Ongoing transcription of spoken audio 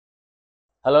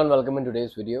Hello and welcome in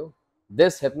today's video.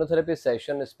 This hypnotherapy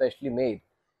session is specially made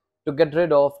to get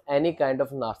rid of any kind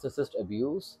of narcissist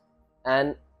abuse,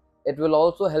 and it will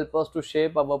also help us to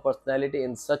shape our personality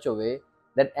in such a way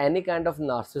that any kind of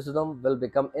narcissism will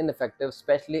become ineffective,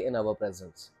 especially in our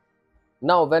presence.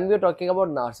 Now, when we are talking about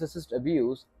narcissist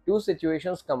abuse, two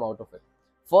situations come out of it.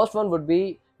 First one would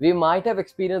be we might have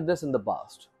experienced this in the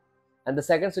past, and the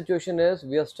second situation is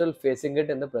we are still facing it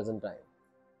in the present time.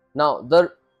 Now,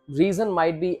 the reason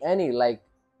might be any, like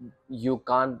you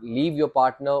can't leave your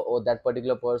partner or that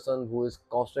particular person who is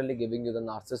constantly giving you the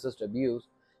narcissist abuse.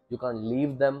 You can't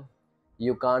leave them.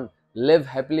 You can't live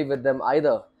happily with them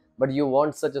either. But you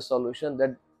want such a solution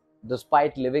that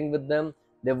despite living with them,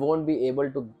 they won't be able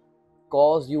to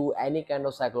cause you any kind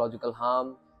of psychological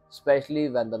harm, especially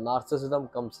when the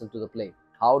narcissism comes into the play.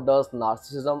 How does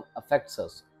narcissism affects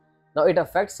us? Now, it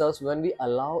affects us when we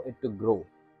allow it to grow.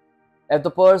 If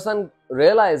the person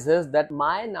realizes that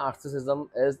my narcissism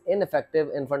is ineffective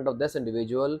in front of this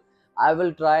individual, I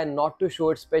will try not to show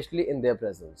it, especially in their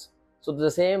presence. So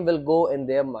the same will go in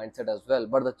their mindset as well,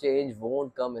 but the change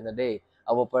won't come in a day.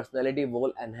 Our personality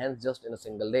will enhance just in a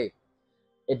single day.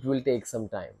 It will take some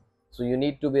time. So you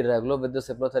need to be regular with this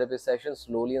hypnotherapy session,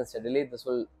 slowly and steadily. This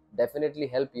will definitely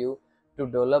help you to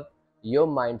develop your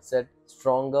mindset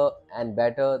stronger and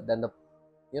better than the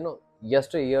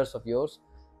yesteryears of yours.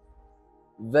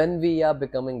 When we are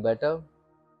becoming better,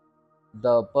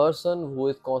 the person who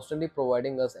is constantly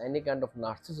providing us any kind of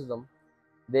narcissism,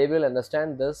 they will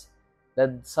understand this,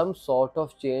 that some sort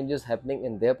of change is happening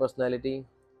in their personality.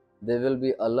 They will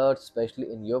be alert,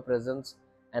 especially in your presence,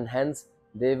 and hence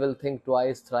they will think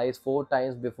twice, thrice, four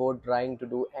times before trying to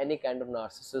do any kind of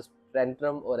narcissist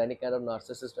tantrum or any kind of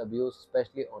narcissist abuse,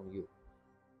 especially on you.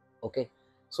 Okay,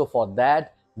 so for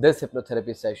that, this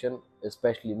hypnotherapy session is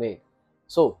specially made.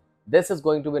 So this is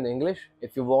going to be in English.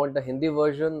 If you want the Hindi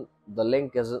version, the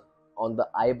link is on the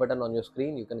I button on your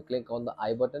screen. You can click on the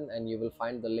I button and you will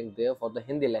find the link there for the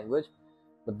Hindi language.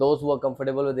 But those who are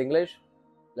comfortable with English,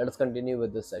 let us continue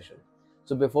with this session.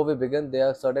 So before we begin, there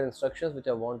are certain instructions which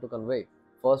I want to convey.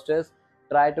 First is,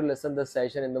 try to listen this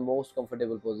session in the most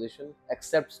comfortable position,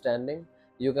 except standing.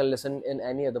 You can listen in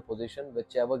any other position,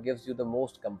 whichever gives you the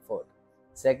most comfort.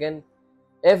 Second,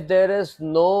 if there is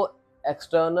no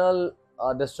external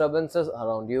disturbances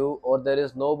around you, or there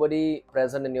is nobody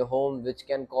present in your home which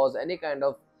can cause any kind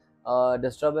of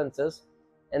disturbances,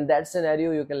 in that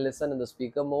scenario you can listen in the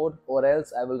speaker mode, or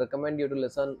else I will recommend you to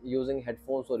listen using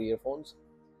headphones or earphones.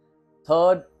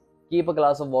 Third, keep a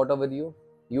glass of water with you.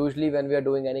 Usually when we are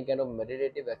doing any kind of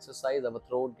meditative exercise, our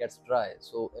throat gets dry.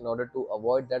 So in order to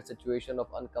avoid that situation of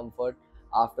uncomfort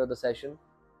after the session,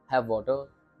 have water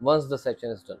once the session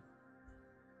is done.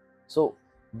 So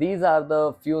these are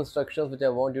the few instructions which I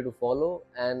want you to follow,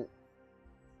 and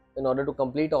in order to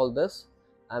complete all this,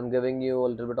 I'm giving you a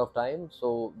little bit of time.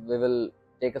 So we will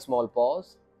take a small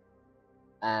pause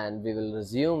and we will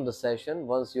resume the session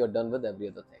once you are done with every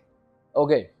other thing.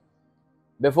 Okay,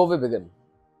 before we begin,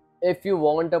 if you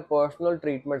want a personal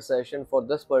treatment session for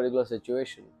this particular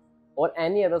situation or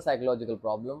any other psychological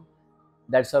problem,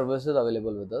 that service is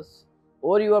available with us.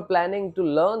 Or you are planning to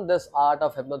learn this art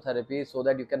of hypnotherapy so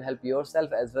that you can help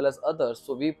yourself as well as others,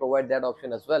 so we provide that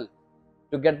option as well.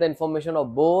 To get the information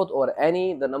of both or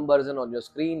any, the number is on your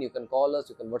screen. You can call us,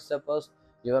 you can WhatsApp us,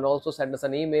 you can also send us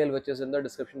an email which is in the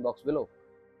description box below.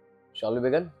 Shall we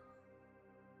begin?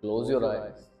 Close your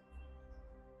eyes.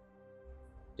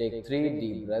 Take 3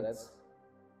 deep breaths.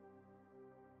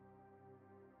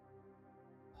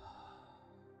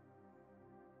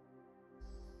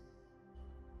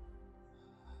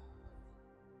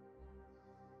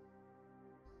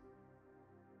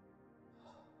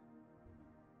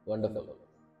 Wonderful.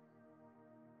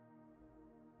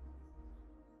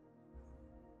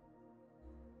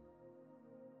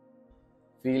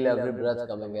 Feel every breath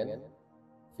coming in,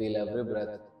 feel every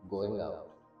breath going out.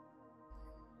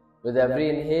 With every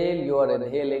inhale, you are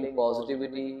inhaling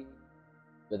positivity.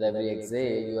 With every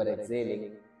exhale, you are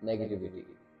exhaling negativity.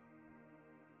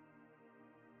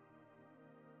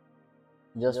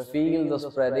 Just feel the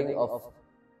spreading of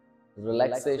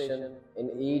relaxation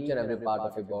in each and every part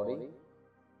of your body.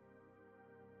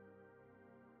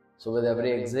 So with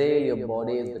every exhale, your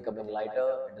body is becoming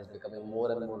lighter, it is becoming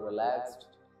more and more relaxed.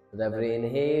 With every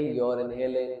inhale, you are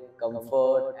inhaling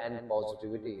comfort and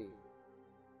positivity.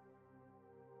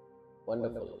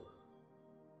 Wonderful.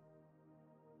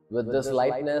 With this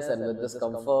lightness and with this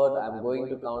comfort, I am going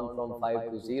to count from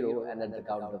 5 to 0, and at the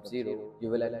count of 0, you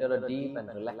will enter a deep and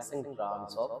relaxing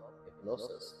trance of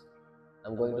hypnosis. I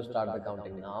am going to start the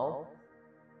counting now.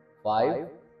 5,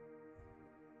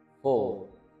 4,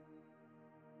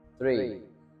 3,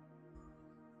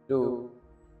 2,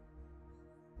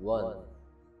 1,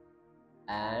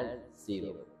 and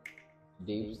 0.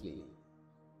 Deep sleep.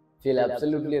 Feel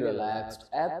absolutely relaxed,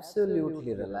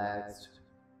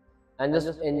 and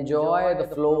just enjoy the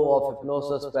flow of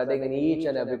hypnosis spreading in each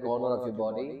and every corner of your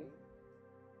body.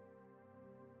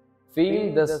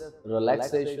 Feel this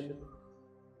relaxation,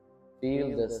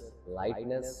 feel this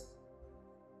lightness,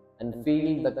 and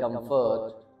feel the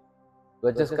comfort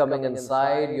which is coming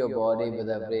inside your body with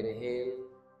every inhale,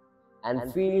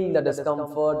 and feel the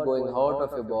discomfort going out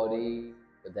of your body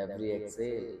with every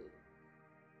exhale.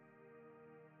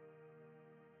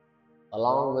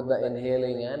 Along with the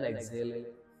inhaling and exhaling,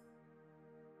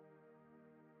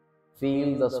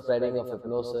 feel the spreading of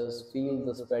hypnosis, feel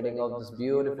the spreading of this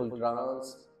beautiful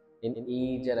trance in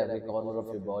each and every corner of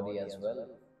your body as well.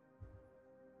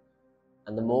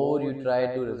 And the more you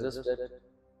try to resist it,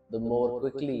 the more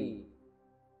quickly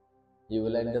you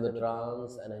will enter the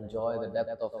trance and enjoy the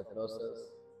depth of hypnosis.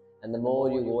 And the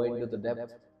more you go into the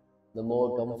depth, the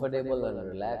more comfortable and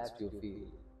relaxed you feel.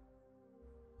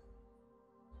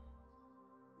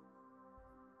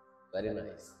 Very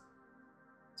nice.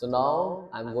 So now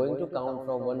I'm going to count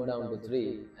from 1 down to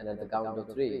 3, and at the count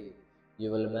of 3,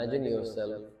 you will imagine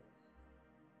yourself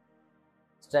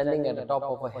standing at the top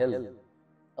of a hill,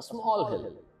 a small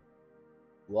hill.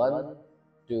 1,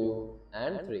 2,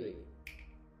 and 3.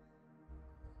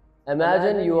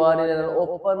 Imagine you are in an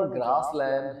open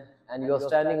grassland and you are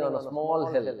standing on a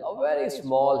small hill, a very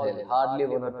small hill, hardly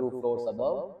 1 or 2 floors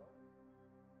above.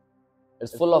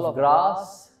 It's full of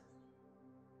grass.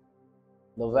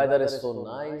 The weather is so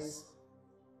nice.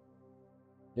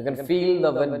 You can feel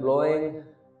the wind blowing,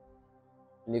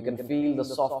 and you can feel the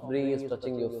soft breeze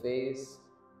touching your face.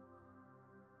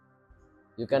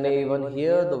 You can even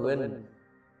hear the wind.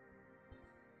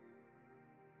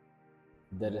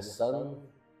 There is sun,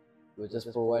 which is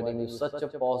providing you such a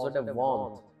positive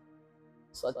warmth,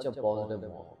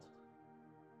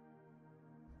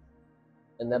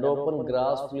 In that open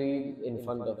grass field in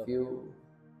front of you,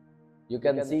 you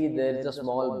can see there is a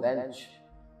small bench.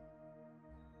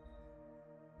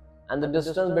 And the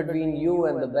distance between you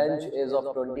and the bench is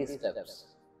of 20 steps.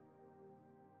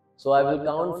 So I will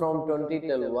count from 20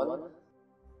 till 1.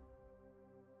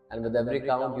 And with every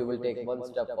count, you will take 1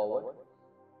 step forward.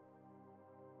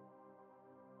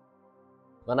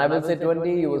 When I will say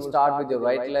 20, you will start with your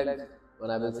right leg. When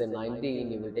I will say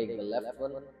 19, you will take the left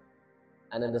one.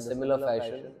 And in the similar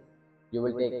fashion, you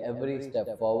will take every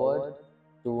step forward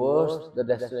towards the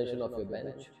destination of your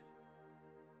bench.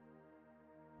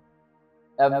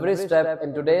 Every step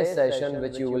in today's session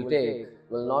which you will take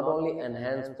will not only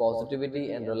enhance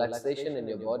positivity and relaxation in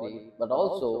your body, but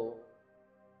also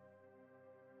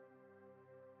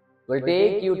will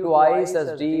take you twice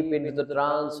as deep into the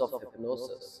trance of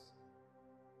hypnosis.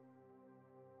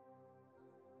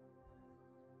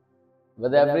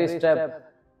 With every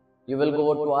step, you will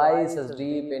go twice as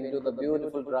deep into the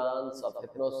beautiful trance of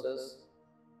hypnosis,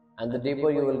 and the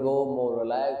deeper you will go, more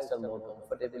relaxed and more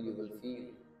comfortable you will feel.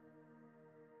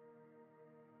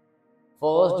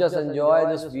 First, just enjoy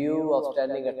this view of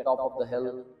standing at top of the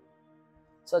hill.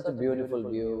 Such a beautiful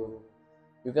view.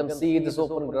 You can see this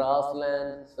open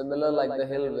grassland, similar like the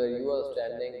hill where you are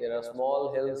standing. There are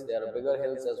small hills, there are bigger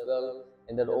hills as well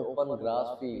in that open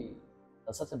grass field.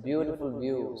 And such a beautiful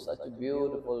view, such a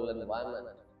beautiful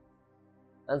environment,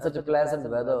 and such a pleasant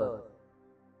weather.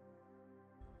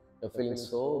 You're feeling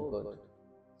so good,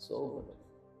 so good.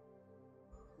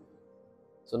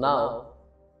 So now,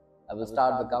 I will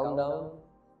start the countdown.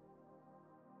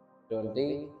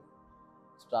 20,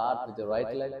 start with your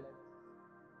right leg.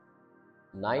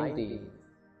 19,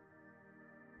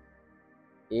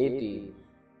 18,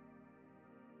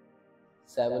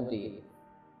 17,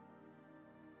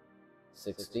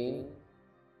 16,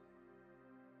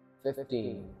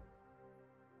 15,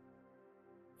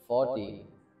 14,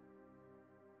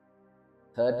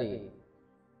 13,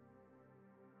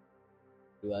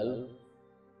 12,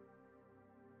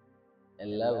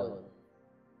 11,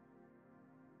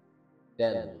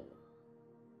 10.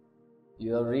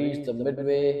 You have reached the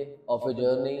midway of your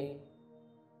journey.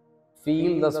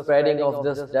 Feel the spreading of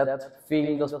this depth,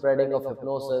 feel the spreading of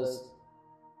hypnosis,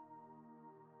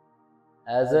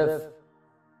 as if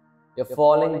you're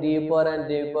falling deeper and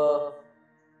deeper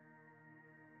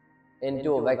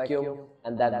into a vacuum,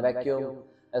 and that vacuum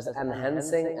is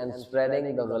enhancing and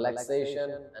spreading the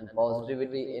relaxation and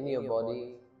positivity in your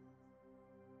body.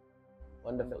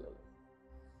 Wonderful.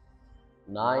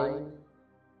 9,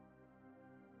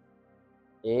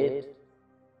 8,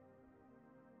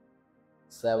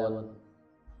 7,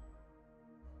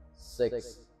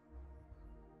 6,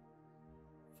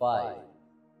 5,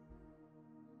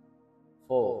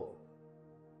 4,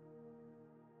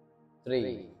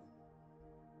 3,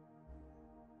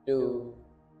 2,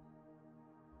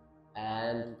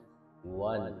 and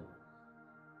 1.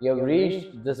 You have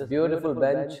reached this beautiful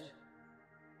bench.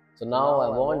 So now I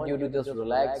want you to just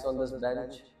relax on this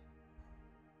bench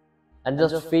and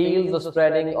just feel the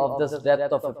spreading of this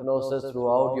depth of hypnosis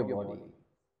throughout your body.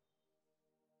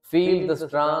 Feel this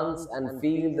trance and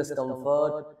feel this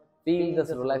comfort, feel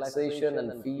this relaxation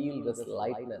and feel this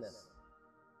lightness.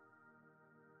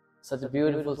 Such a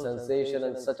beautiful sensation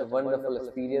and such a wonderful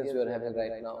experience you are having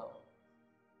right now.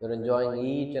 You're enjoying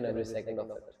each and every second of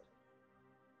it.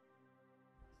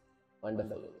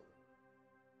 Wonderful.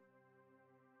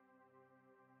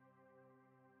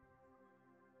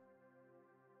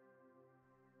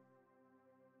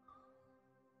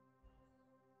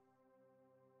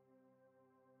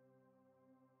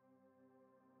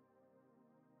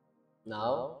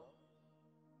 Now,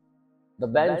 the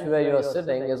bench where you are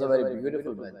sitting is a very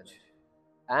beautiful bench,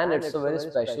 and it's a very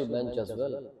special bench as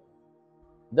well.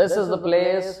 This is the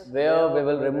place where we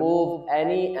will remove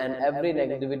any and every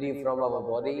negativity from our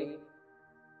body,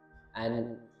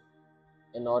 and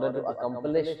in order to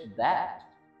accomplish that,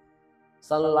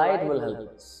 sunlight will help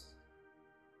us.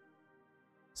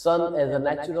 Sun is a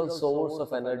natural source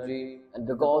of energy, and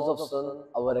because of sun,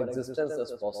 our existence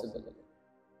is possible.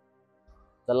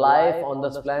 The life on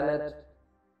this planet,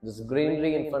 this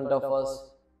greenery in front of us,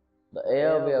 the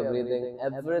air we are breathing,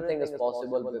 everything is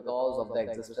possible because of the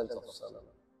existence of sun.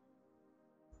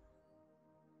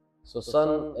 So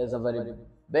sun is a very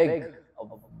big,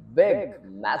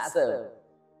 massive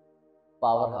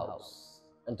powerhouse.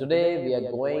 And today we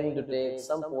are going to take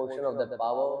some portion of that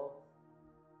power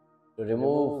to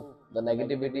remove the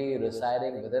negativity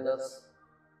residing within us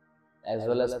as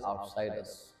well as outside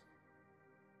us.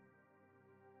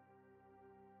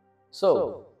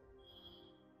 So,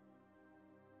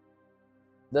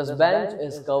 this bench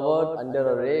is covered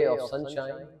under a ray of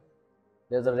sunshine.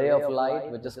 There's a ray of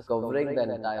light which is covering the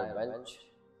entire bench.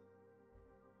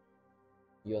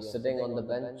 You're sitting on the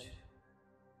bench.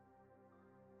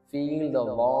 Feel the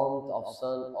warmth of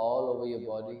sun all over your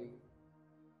body.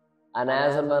 And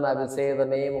as and when I will say the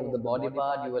name of the body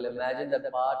part, you will imagine that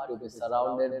part to be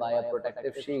surrounded by a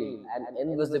protective shield, an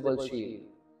invisible shield.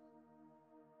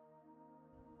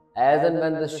 As and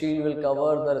when the shield will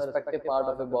cover the respective part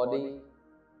of your body,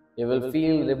 you will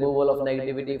feel removal of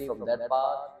negativity from that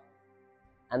part,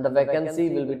 and the vacancy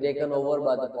will be taken over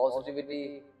by the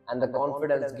positivity and the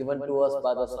confidence given to us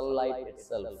by the sunlight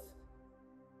itself.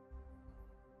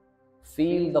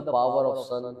 Feel the power of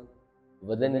sun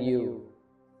within you.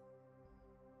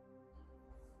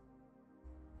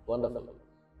 Wonderful.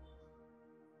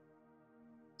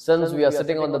 Since we are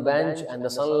sitting on the bench and the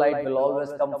sunlight will always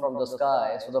come from the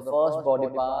sky, so the first body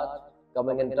part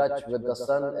coming in touch with the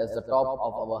sun is the top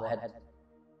of our head.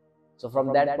 So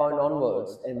from that point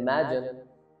onwards, imagine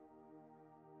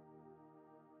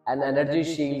an energy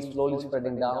shield slowly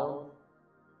spreading down,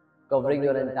 covering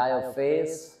your entire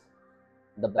face,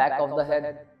 the back of the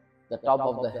head, the top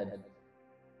of the head,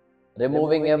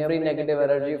 removing every negative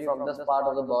energy from this part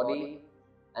of the body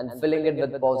and filling it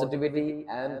with positivity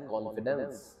and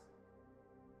confidence.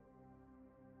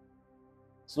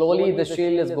 Slowly the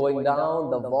shield is going down,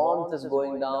 the warmth is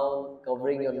going down,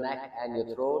 covering your neck and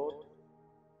your throat.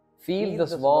 Feel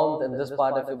this warmth in this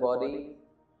part of your body.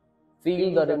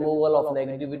 Feel the removal of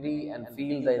negativity and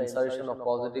feel the insertion of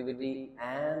positivity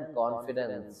and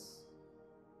confidence.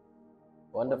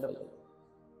 Wonderful.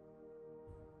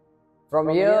 From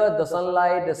here, the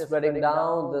sunlight is spreading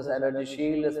down, this energy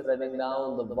shield is spreading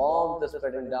down, the warmth is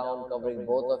spreading down, covering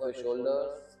both of your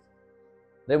shoulders,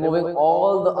 removing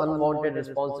all the unwanted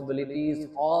responsibilities,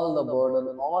 all the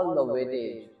burden, all the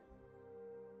weightage.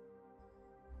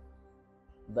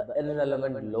 The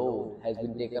irrelevant load has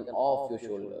been taken off your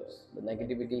shoulders, the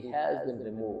negativity has been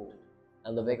removed,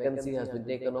 and the vacancy has been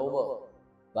taken over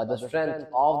by the strength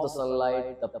of the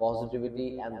sunlight, the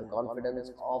positivity and the confidence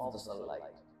of the sunlight.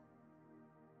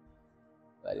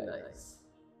 Very nice.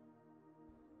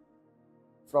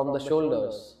 From the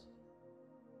shoulders,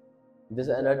 this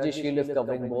energy shield is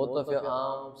covering both of your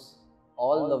arms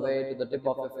all the way to the tip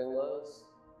of your fingers.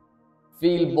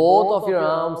 Feel both of your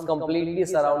arms completely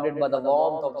surrounded by the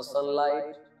warmth of the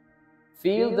sunlight.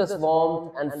 Feel this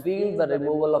warmth and feel the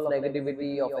removal of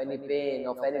negativity, of any pain,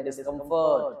 of any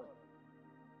discomfort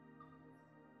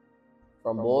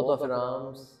from both of your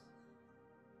arms.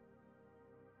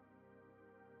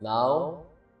 Now,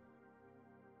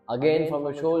 again from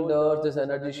your shoulders, this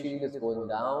energy shield is going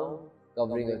down,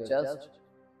 covering your chest,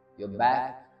 your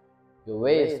back, your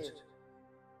waist,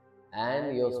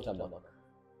 and your stomach.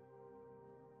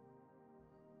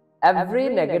 Every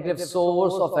negative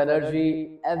source of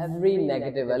energy, every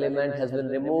negative element has been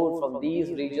removed from these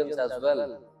regions as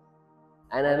well.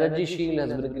 An energy shield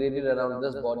has been created around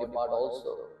this body part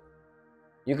also.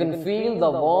 You can feel the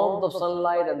warmth of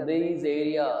sunlight in these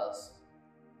areas.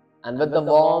 And with the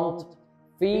warmth,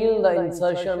 feel the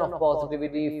insertion of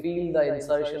positivity, feel the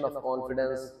insertion of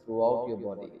confidence throughout your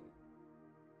body.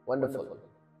 Wonderful.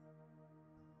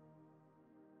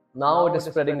 Now it is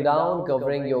spreading down,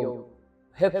 covering your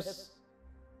hips,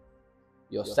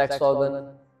 your sex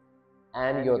organ,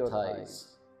 and your thighs,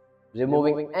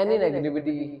 removing any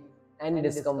negativity, any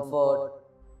discomfort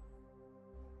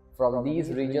from these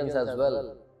regions as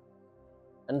well.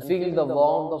 And feel the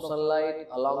warmth of sunlight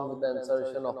along with the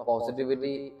insertion of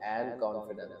positivity and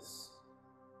confidence.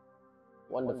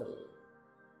 Wonderful.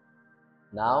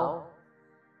 Now,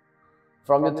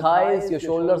 from your thighs, your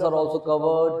shoulders are also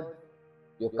covered,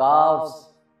 your calves,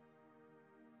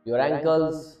 your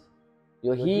ankles,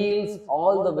 your heels,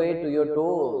 all the way to your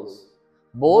toes.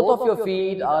 Both of your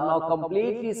feet are now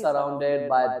completely surrounded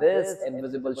by this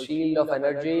invisible shield of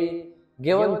energy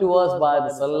given to us by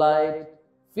the sunlight.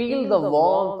 Feel the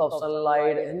warmth of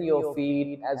sunlight in your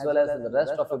feet as well as in the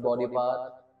rest of your body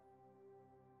part.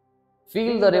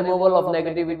 Feel the removal of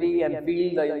negativity and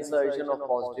feel the insertion of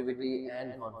positivity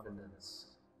and confidence.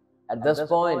 At this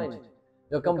point,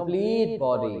 your complete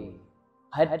body,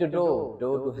 head to toe,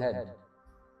 toe to head,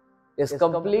 is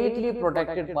completely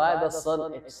protected by the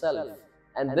sun itself.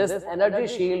 And this energy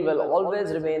shield will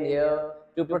always remain here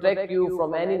to protect you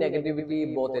from any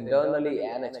negativity both internally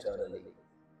and externally.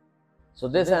 So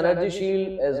this energy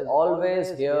shield is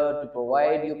always here to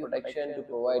provide you protection, to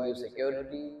provide you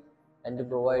security, and to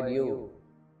provide you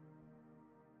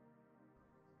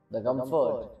the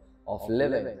comfort of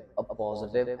living a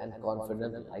positive and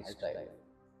confident lifestyle.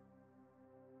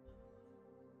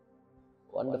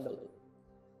 Wonderful.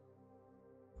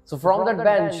 So from that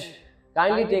bench,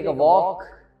 kindly take a walk,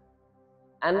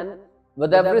 and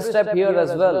with every step here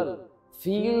as well,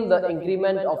 feel the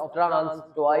increment of trance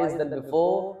twice than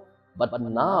before. But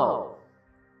now,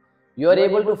 you are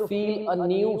able to feel a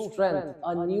new strength,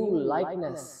 a new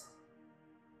lightness,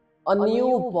 a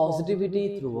new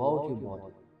positivity throughout your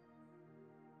body.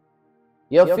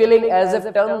 You are feeling as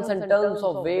if tons and tons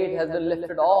of weight has been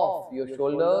lifted off your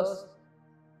shoulders.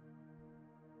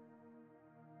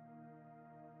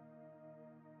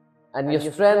 And your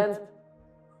strength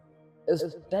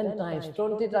is 10 times,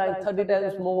 20 times, 30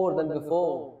 times more than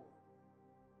before.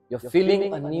 You're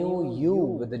feeling a new you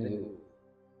within you.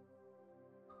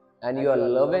 And you are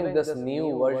loving this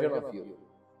new version of you.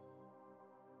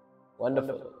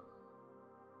 Wonderful.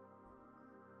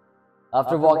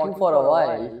 After walking for a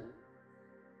while,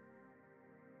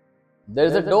 there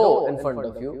is a door in front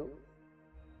of you.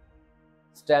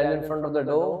 Stand in front of the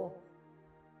door.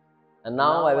 And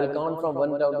now I will count from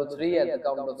 1 down to 3. At the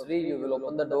count of 3, you will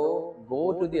open the door,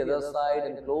 go to the other side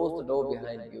and close the door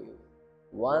behind you.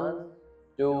 1,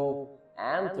 2,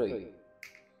 and 3.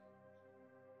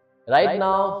 Right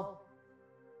now,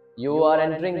 you are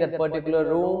entering that particular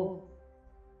room,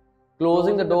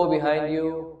 closing the door behind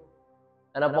you,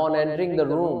 and upon entering the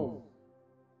room,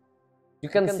 you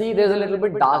can see there is a little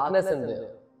bit darkness in there.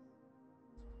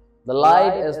 The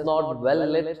light is not well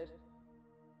lit,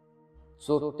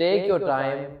 so take your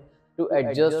time to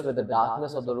adjust with the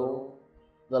darkness of the room.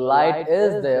 The light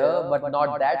is there, but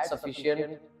not that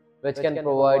sufficient, which can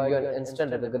provide you an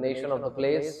instant recognition of the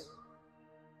place.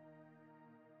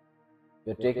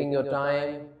 You're taking your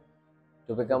time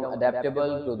to become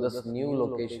adaptable to this new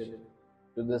location,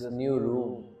 to this new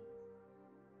room.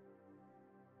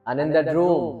 And in that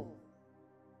room,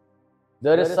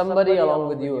 there is somebody along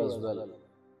with you as well.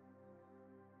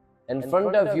 In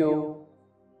front of you,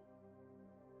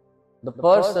 the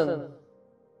person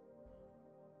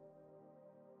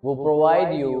who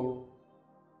provide you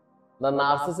the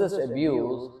narcissist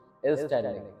abuse is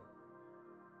standing.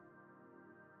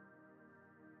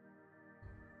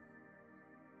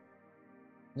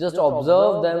 Just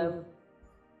observe them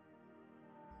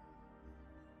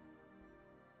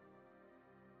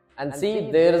and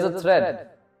see there is a thread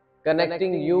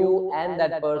connecting you and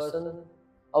that person,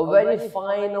 a very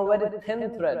fine, a very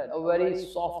thin thread, a very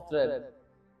soft thread,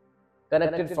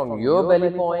 connected from your belly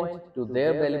point to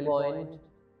their belly point.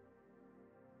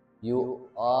 You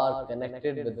are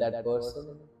connected with that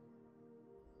person.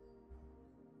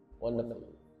 Wonderful.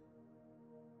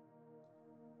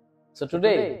 So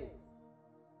today,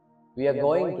 we are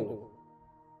going to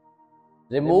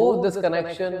remove this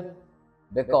connection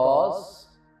because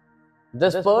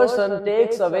this person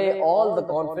takes away all the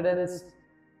confidence,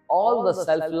 all the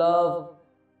self-love,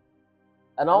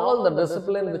 and all the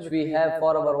discipline which we have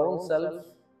for our own self.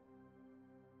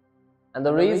 And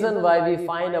the reason why we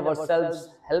find ourselves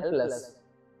helpless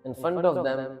in front of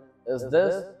them is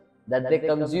this, that they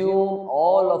consume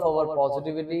all of our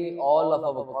positivity, all of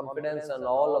our confidence, and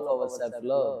all of our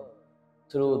self-love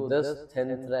through this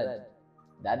thin thread.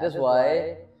 That is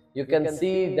why you can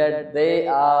see that they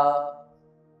are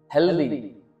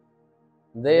healthy,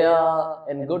 they are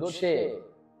in good shape,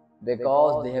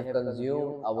 because they have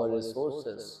consumed our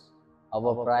resources,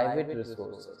 our private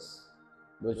resources,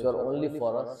 which were only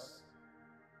for us.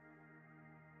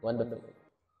 Wonderful.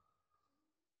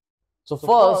 So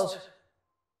first,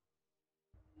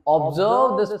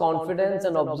 observe this confidence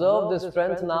and observe this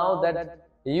strength now that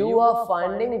you are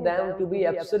finding them to be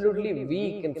absolutely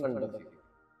weak in front of you.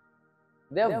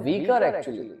 They are weaker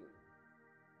actually.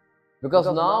 Because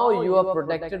now you are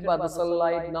protected by the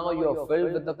sunlight, now you are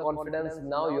filled with the confidence,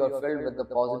 now you are filled with the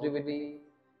positivity.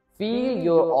 Feel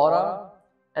your aura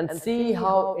and see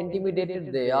how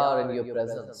intimidated they are in your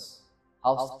presence,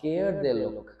 how scared they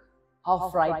look, how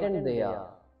frightened they are,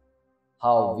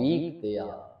 how weak they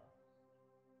are.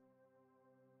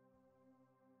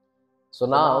 So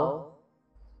now,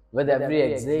 with every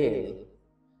exhale,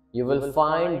 you will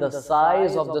find the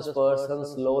size of this person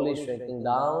slowly shrinking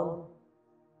down,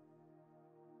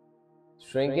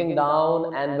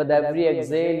 and with every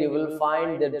exhale, you will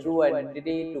find their true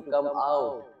identity to come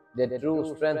out, their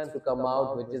true strength to come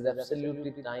out, which is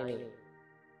absolutely tiny,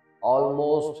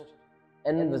 almost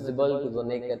invisible to the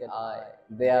naked eye.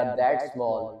 They are that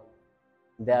small,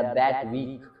 they are that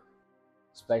weak,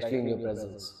 especially in your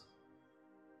presence.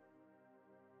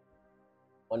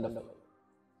 Wonderful.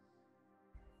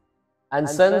 And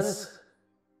since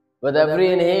with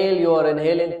every inhale you are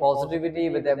inhaling positivity,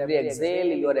 with every exhale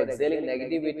you are exhaling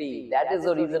negativity, that is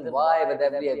the reason why with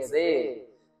every exhale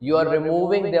you are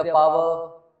removing their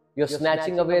power, you are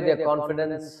snatching away their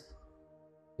confidence,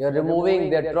 you are removing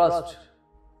their trust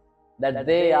that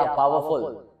they are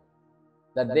powerful,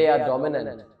 that they are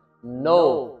dominant.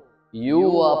 No,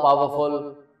 you are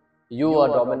powerful, you are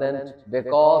dominant,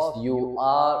 because you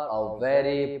are a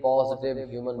very positive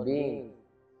human being.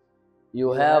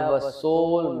 You have a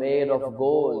soul made of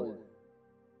gold.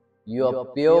 You are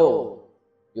pure,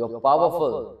 you are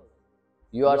powerful,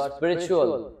 you are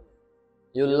spiritual.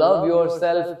 You love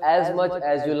yourself as much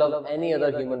as you love any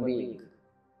other human being.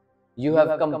 You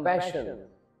have compassion,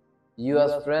 you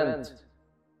have strength,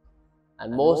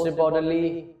 and most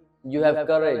importantly, you have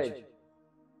courage.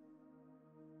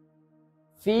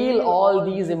 Feel all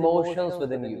these emotions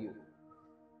within you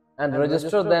and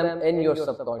register them in your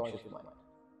subconscious mind.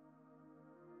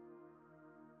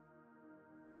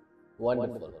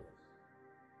 Wonderful.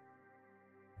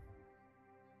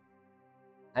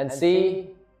 And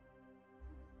see,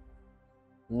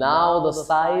 now the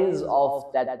size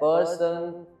of that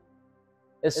person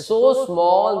is so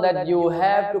small that you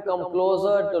have to come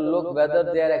closer to look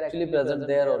whether they are actually present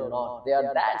there or not. They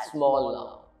are that small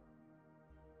now.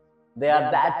 They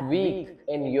are that weak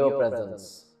in your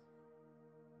presence.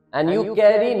 And you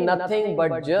carry nothing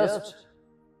but just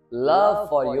love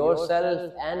for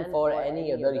yourself and for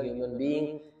any other human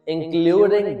being,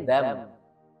 including them.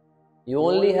 You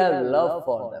only have love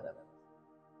for them.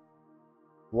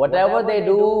 Whatever they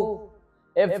do,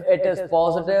 if it is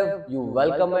positive, you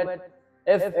welcome it.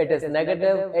 If it is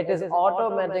negative, it is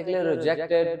automatically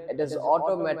rejected. It is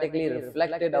automatically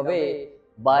reflected away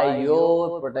by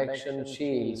your protection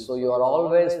shield. So you are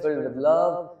always filled with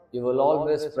love. You will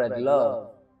always spread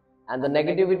love. And the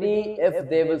negativity, if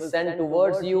they will send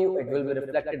towards you, it will be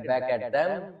reflected back at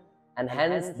them, and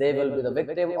hence they will be the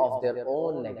victim of their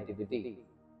own negativity.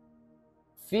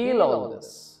 Feel all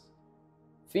this.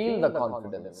 Feel the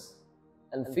confidence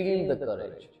and feel the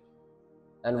courage.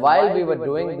 And while we were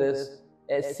doing this,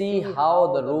 see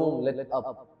how the room lit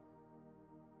up.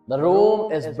 The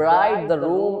room is bright, the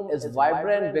room is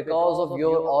vibrant because of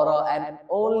your aura and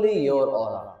only your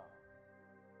aura.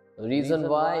 The reason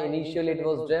why initially it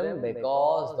was dim,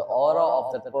 because the aura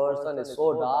of that person is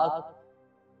so dark,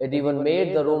 it even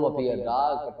made the room appear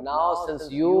dark. But now,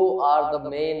 since you are the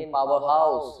main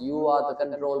powerhouse, you are the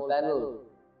control panel,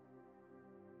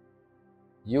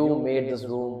 you made this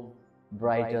room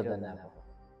brighter than ever.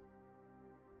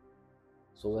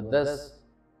 So with this,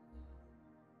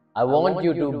 I want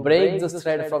you to break this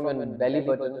thread from your belly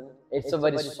button. It's a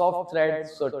very soft thread,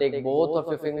 so take both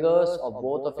of your fingers or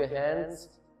both of your hands,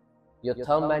 your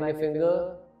thumb and your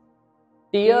finger,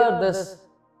 tear this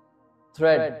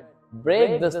thread,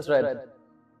 break this thread,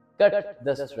 cut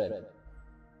this thread.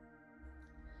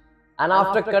 And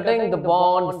after cutting the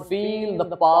bond, feel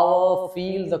the power,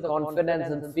 feel the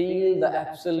confidence, and feel the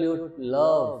absolute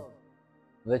love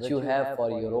which you have for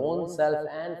your own self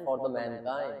and for the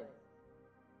mankind.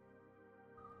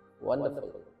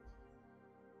 Wonderful.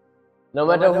 No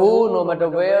matter who, no matter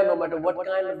where, no matter what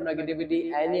kind of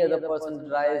negativity any other person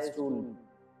tries to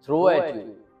throw at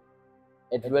you,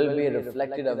 it will be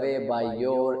reflected away by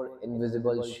your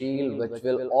invisible shield, which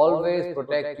will always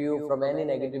protect you from any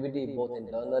negativity, both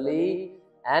internally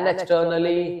and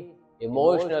externally,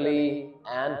 emotionally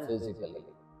and physically.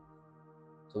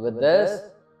 So with this,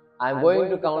 I'm going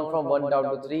to count from 1 down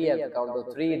to 3. At the count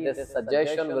of 3, this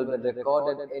suggestion will be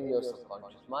recorded in your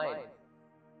subconscious mind.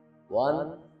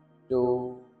 1,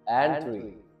 2, and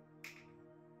 3.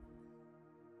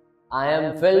 I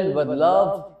am filled with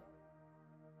love.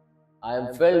 I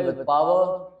am filled with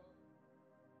power.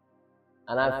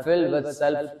 And I am filled with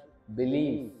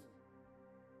self-belief.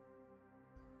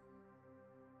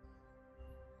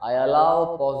 I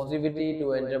allow positivity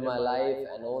to enter my life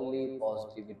and only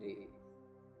positivity.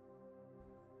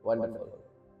 Wonderful.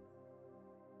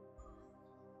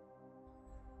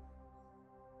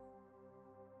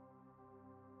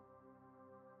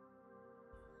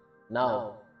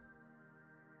 Now,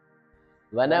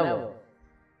 whenever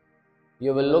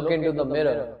you will look into the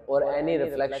mirror or any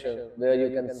reflection where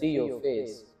you can see your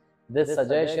face, this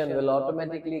suggestion will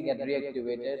automatically get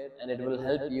reactivated and it will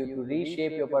help you to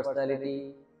reshape your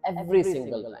personality every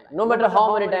single time. No matter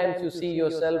how many times you see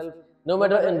yourself, no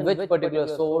matter in which particular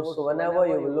source, so whenever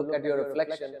you will look at your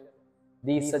reflection,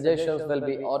 these suggestions will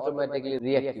be automatically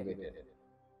reactivated.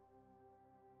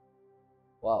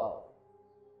 Wow.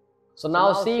 So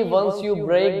now see, once you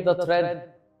break the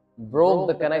thread, broke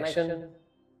the connection,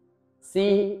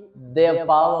 see their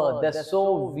power, they're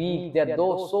so weak, they're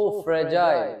so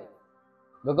fragile,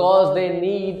 because they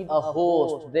need a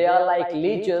host. They are like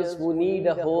leeches who need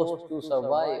a host to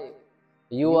survive.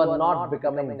 You are not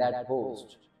becoming that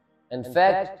host. In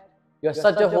fact, you are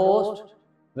such a host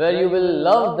where you will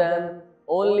love them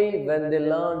only when they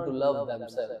learn to love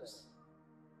themselves.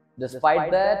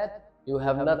 Despite that, you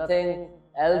have nothing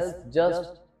else,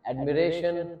 just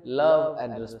admiration, love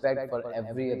and respect for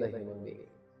every other human being.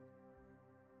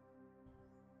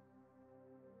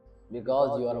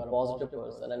 Because you are a positive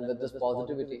person, and with this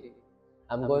positivity,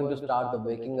 I'm going to start the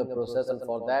waking up process, and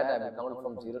for that I will count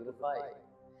from 0 to 5.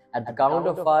 At the count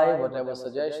of 5, whatever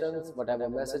suggestions, whatever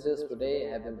messages today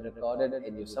have been recorded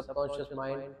in your subconscious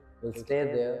mind will stay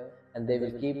there, and they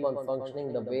will keep on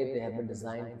functioning the way they have been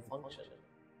designed to function.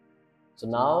 So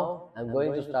now I'm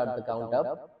going to start the count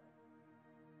up.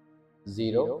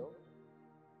 0,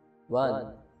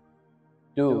 1,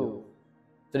 2,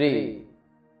 3,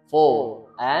 4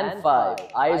 and 5.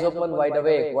 Eyes open, wide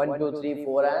awake. 1, 2, 3,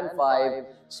 4 and 5.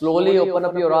 Slowly open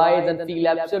up your eyes and feel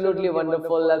absolutely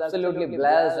wonderful, absolutely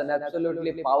blessed and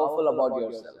absolutely powerful about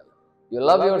yourself. You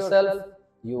love yourself,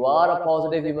 you are a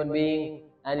positive human being,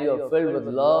 and you are filled with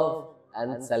love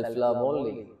and self-love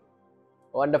only.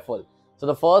 Wonderful. So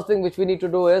the first thing which we need to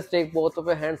do is take both of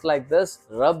your hands like this,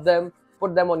 rub them,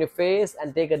 put them on your face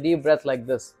and take a deep breath like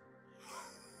this.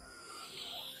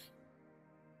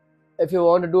 If you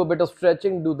want to do a bit of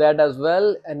stretching, do that as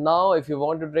well. And now if you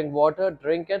want to drink water,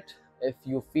 drink it. If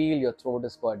you feel your throat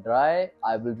is quite dry,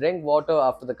 I will drink water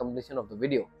after the completion of the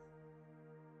video.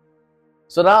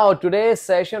 So now today's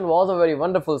session was a very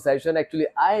wonderful session. Actually,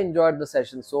 I enjoyed the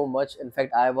session so much. In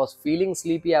fact, I was feeling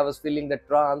sleepy. I was feeling the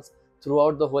trance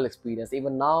throughout the whole experience.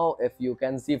 Even now, if you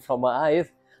can see from my eyes,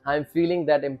 I'm feeling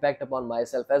that impact upon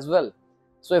myself as well.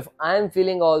 So if I am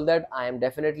feeling all that, I am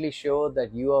definitely sure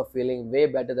that you are feeling way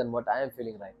better than what I am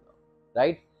feeling right now,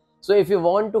 right? So if you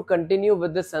want to continue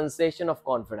with this sensation of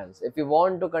confidence, if you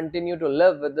want to continue to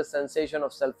live with this sensation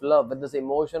of self-love, with this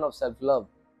emotion of self-love,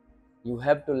 you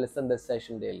have to listen this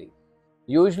session daily.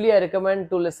 Usually I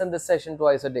recommend to listen this session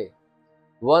twice a day.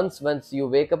 Once you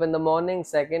wake up in the morning,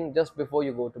 second just before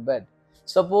you go to bed.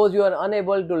 Suppose you are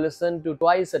unable to listen to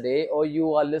twice a day, or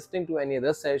you are listening to any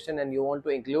other session and you want to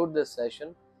include this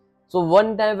session, so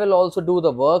one time will also do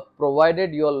the work,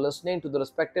 provided you are listening to the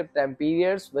respective time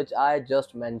periods which I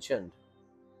just mentioned.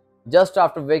 Just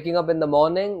after waking up in the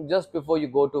morning, just before you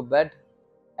go to bed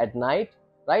at night,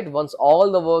 right? Once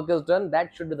all the work is done,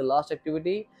 that should be the last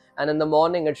activity, and in the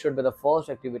morning it should be the first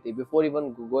activity, before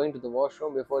even going to the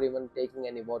washroom, before even taking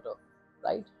any water,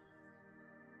 right?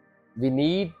 We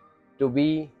need to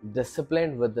be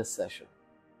disciplined with this session,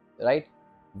 right?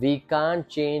 We can't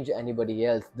change anybody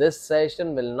else. This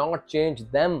session will not change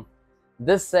them.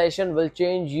 This session will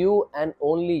change you and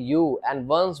only you. And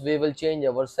once we will change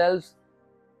ourselves,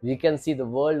 we can see the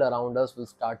world around us will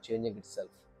start changing itself.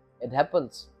 It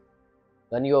happens.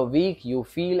 When you are weak, you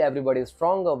feel everybody is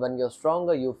stronger. When you're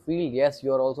stronger, you feel, yes,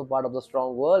 you are also part of the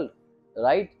strong world,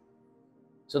 right?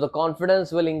 So the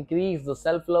confidence will increase, the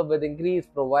self-love will increase,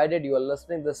 provided you are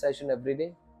listening to the session every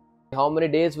day. How many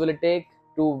days will it take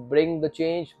to bring the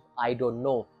change? I don't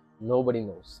know. Nobody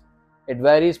knows. It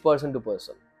varies person to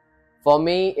person. For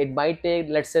me, it might take,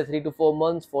 let's say, 3 to 4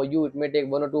 months. For you, it may take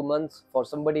 1 or 2 months. For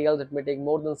somebody else, it may take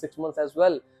more than 6 months as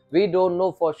well. We don't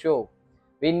know for sure.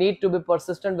 We need to be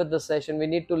persistent with the session. We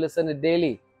need to listen it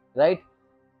daily, right?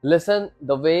 Listen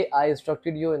the way I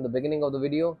instructed you in the beginning of the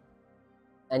video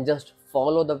and just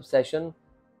follow the session.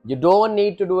 You don't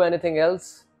need to do anything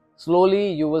else.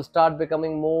 Slowly, you will start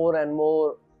becoming more and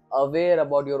more aware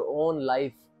about your own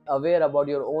life, aware about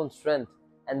your own strength,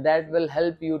 and that will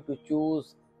help you to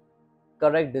choose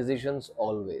correct decisions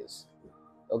always.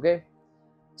 Okay,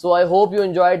 so I hope you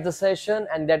enjoyed the session,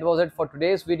 and that was it for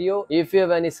today's video. If you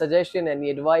have any suggestion, any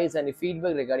advice, any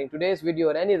feedback regarding today's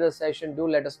video or any other session, do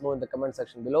let us know in the comment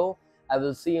section below. I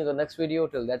will see you in the next video.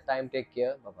 Till that time, take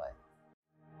care. Bye bye.